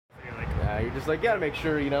you're just like, gotta make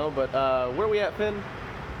sure, you know. But where are we at, Finn?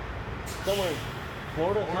 Somewhere.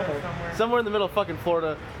 Florida? Somewhere in the middle of fucking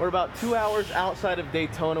Florida. We're about 2 hours outside of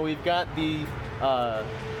Daytona. We've got the 2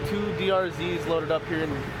 DRZs loaded up here in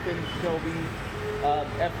Finn Shelby.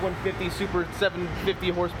 F-150 Super 750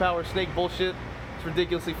 horsepower snake bullshit. It's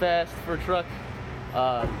ridiculously fast for a truck.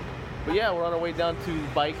 But yeah, we're on our way down to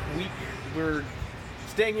Bike Week. We're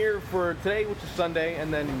staying here for today, which is Sunday,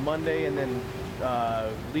 and then Monday, and then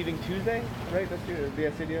leaving Tuesday, right? That's the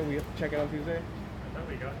idea. We have to check it on Tuesday. I thought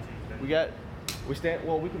we got Tuesday.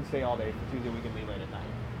 Well, we can stay all day for Tuesday. We can leave late at night.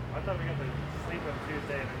 I thought we got to sleep on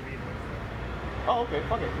Tuesday and then meet Wednesday. Oh, okay,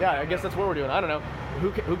 fuck it. Yeah, I guess that's what we're doing. I don't know.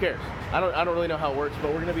 Who cares? I don't really know how it works,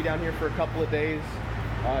 but we're gonna be down here for a couple of days,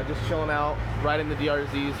 just chilling out, riding the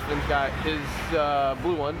DRZs. Finn's got his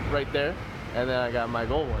blue one right there, and then I got my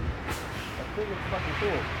gold one. I think it's fucking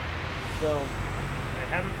cool. So They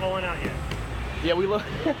haven't fallen out yet. yeah, we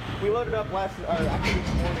loaded up actually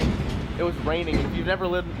this morning. It was raining, and if you've never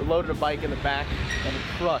loaded a bike in the back of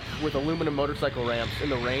a truck with aluminum motorcycle ramps in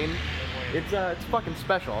the rain, it's fucking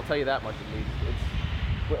special. I'll tell you that much at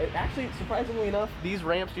least. Actually, surprisingly enough, these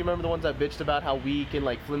ramps, do you remember the ones I bitched about how weak and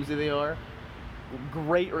like flimsy they are?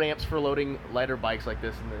 Great ramps for loading lighter bikes like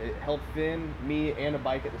this, and it held Finn, me, and a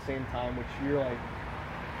bike at the same time, which you're like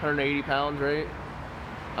 180 pounds, right?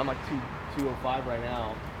 I'm like 205 right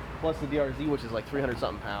now, plus the DRZ, which is like 300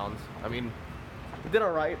 something pounds. I mean, it did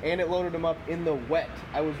all right, and it loaded them up in the wet.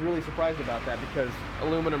 I was really surprised about that because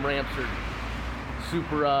aluminum ramps are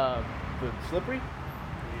super slippery.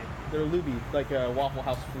 They're looby, like a Waffle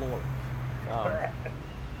House floor.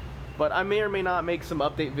 But I may or may not make some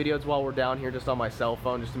update videos while we're down here just on my cell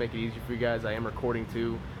phone, just to make it easier for you guys. I am recording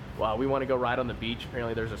too. Wow, we want to go ride on the beach.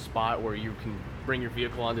 Apparently there's a spot where you can bring your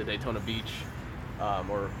vehicle onto Daytona Beach,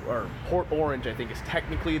 or Port Orange, I think is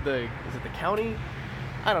technically is it the county?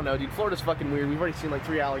 I don't know, dude. Florida's fucking weird. We've already seen like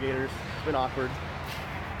 3 alligators. It's been awkward.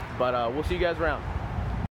 But we'll see you guys around.